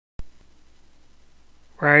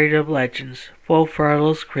Ride of Legends, Full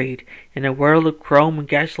Throttle's Creed, in a world of chrome and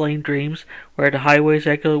gasoline dreams, where the highways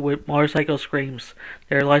echo with motorcycle screams,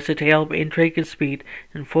 there lies a tale of intrigue and speed,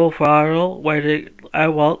 in Full Throttle, where the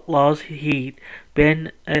outlaws heed.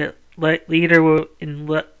 Ben, a leader in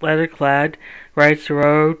leather clad, rides the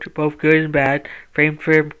road, both good and bad, framed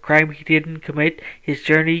for a crime he didn't commit. His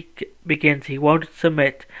journey begins, he won't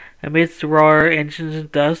submit. Amidst the roar, engines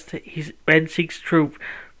and dust, Ben seeks truth,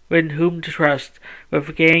 in whom to trust. With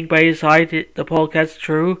a gang by his side, the polecat's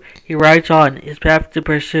true, he rides on, his path to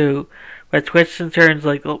pursue. Where twists and turns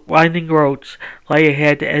like winding roads lie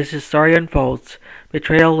ahead as his story unfolds.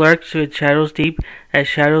 Betrayal lurks with shadows deep, as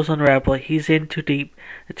shadows unravel, he's in too deep.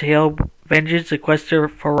 A tale of vengeance, a quest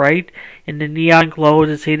for right, in the neon glow of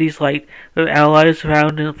the city's light, with allies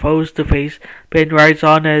found and foes to face, Ben rides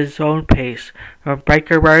on at his own pace. From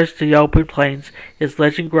biker bars to the open plains, his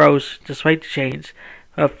legend grows, despite the chains.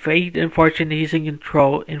 Of fate and fortune he's in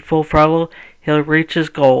control. In Full Throttle he'll reach his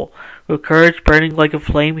goal. With courage burning like a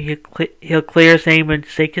flame, he'll clear his name and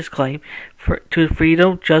stake his claim to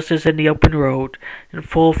freedom, justice, and the open road. In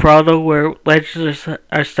Full Throttle where legends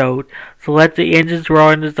are stowed. So let the engines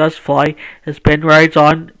roar and the dust fly as Ben rides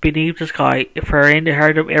on beneath the sky. For in the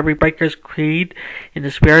heart of every biker's creed, in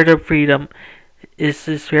the spirit of freedom, is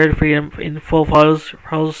the spirit of freedom in Full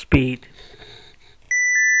Throttle's speed.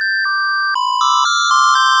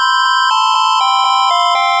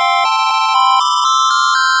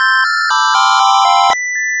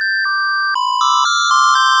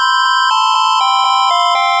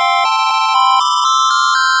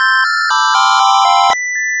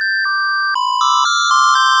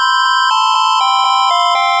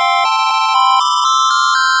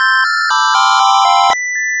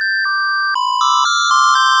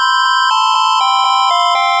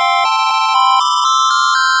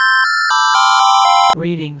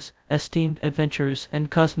 Greetings, esteemed adventurers and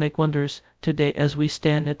cosmic wonders. Today, as we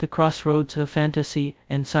stand at the crossroads of fantasy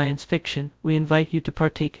and science fiction, we invite you to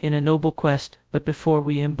partake in a noble quest. But before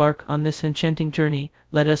we embark on this enchanting journey,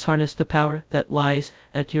 let us harness the power that lies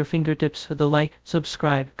at your fingertips for the like,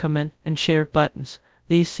 subscribe, comment, and share buttons.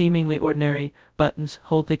 These seemingly ordinary buttons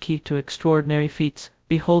hold the key to extraordinary feats.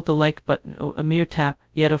 Behold the like button, a mere tap,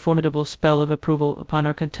 yet a formidable spell of approval upon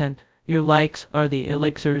our content. Your likes are the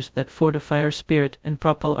elixirs that fortify our spirit and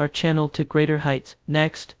propel our channel to greater heights.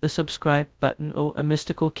 Next, the subscribe button, a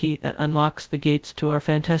mystical key that unlocks the gates to our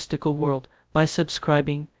fantastical world. By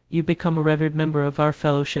subscribing, you become a revered member of our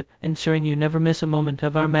fellowship, ensuring you never miss a moment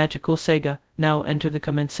of our magical saga. Now enter the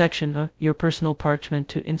comment section, your personal parchment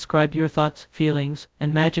to inscribe your thoughts, feelings,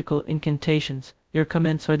 and magical incantations. Your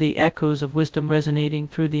comments are the echoes of wisdom resonating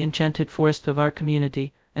through the enchanted forest of our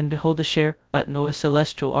community. And behold the share button, a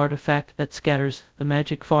celestial artifact that scatters the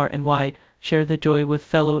magic far and wide. Share the joy with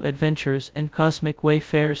fellow adventurers and cosmic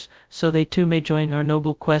wayfarers, so they too may join our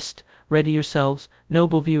noble quest. Ready yourselves,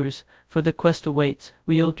 noble viewers, for the quest awaits.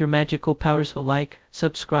 Wield your magical powers, like,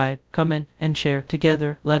 subscribe, comment, and share.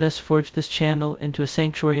 Together, let us forge this channel into a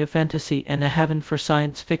sanctuary of fantasy and a heaven for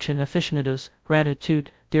science fiction aficionados.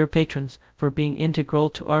 Gratitude, dear patrons, for being integral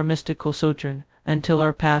to our mystical sojourn. Until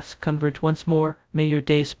our paths converge once more, may your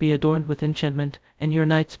days be adorned with enchantment, and your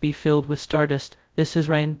nights be filled with stardust. This is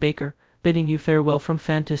Ryan Baker, bidding you farewell from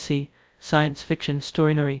fantasy, science fiction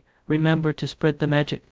storynery. Remember to spread the magic.